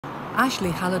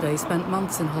Ashley Halliday spent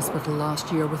months in hospital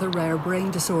last year with a rare brain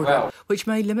disorder, which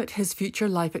may limit his future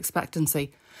life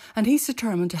expectancy. And he's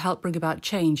determined to help bring about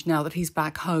change now that he's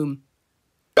back home.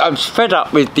 I'm fed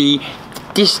up with the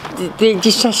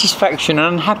dissatisfaction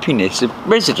and unhappiness of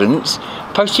residents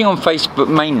posting on Facebook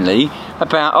mainly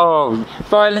about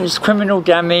violence, criminal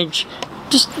damage,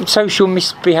 just social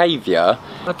misbehaviour.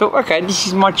 I thought, OK, this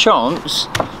is my chance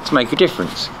to make a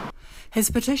difference. His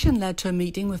petition led to a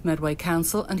meeting with Medway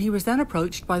Council, and he was then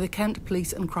approached by the Kent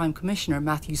Police and Crime Commissioner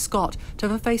Matthew Scott to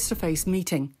have a face-to-face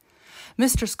meeting.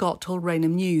 Mr Scott told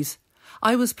Rainham News,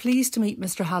 "I was pleased to meet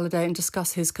Mr Halliday and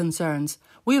discuss his concerns.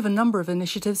 We have a number of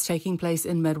initiatives taking place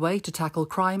in Medway to tackle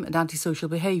crime and antisocial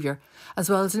behaviour, as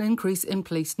well as an increase in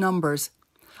police numbers.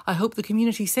 I hope the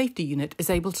Community Safety Unit is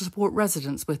able to support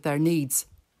residents with their needs."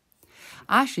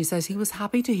 Ashley says he was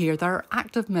happy to hear there are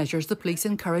active measures the police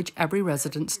encourage every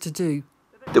resident to do.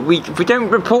 If we don't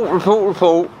report,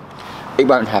 it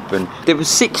won't happen. There were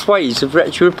 6 ways of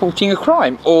actually reporting a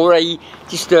crime or a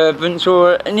disturbance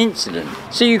or an incident.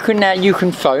 So you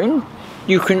can phone,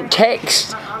 you can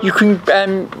text, you can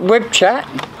web chat.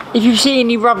 If you see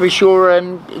any rubbish or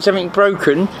something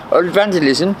broken or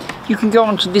vandalism, you can go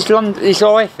onto this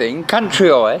eye thing,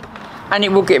 Country Eye, and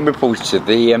it will get reported to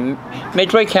the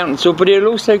Medway Council, but it'll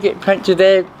also get sent to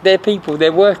their people,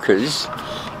 their workers.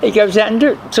 It goes out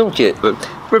and sort it, but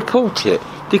report it,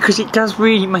 because it does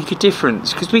really make a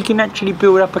difference, because we can actually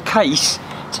build up a case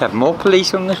to have more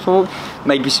police on the force,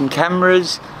 maybe some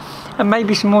cameras, and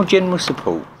maybe some more general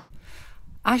support.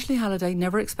 Ashley Halliday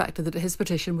never expected that his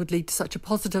petition would lead to such a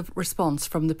positive response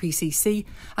from the PCC,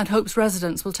 and hopes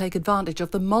residents will take advantage of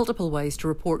the multiple ways to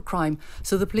report crime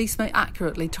so the police may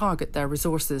accurately target their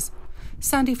resources.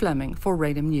 Sandy Fleming for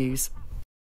Rainham News.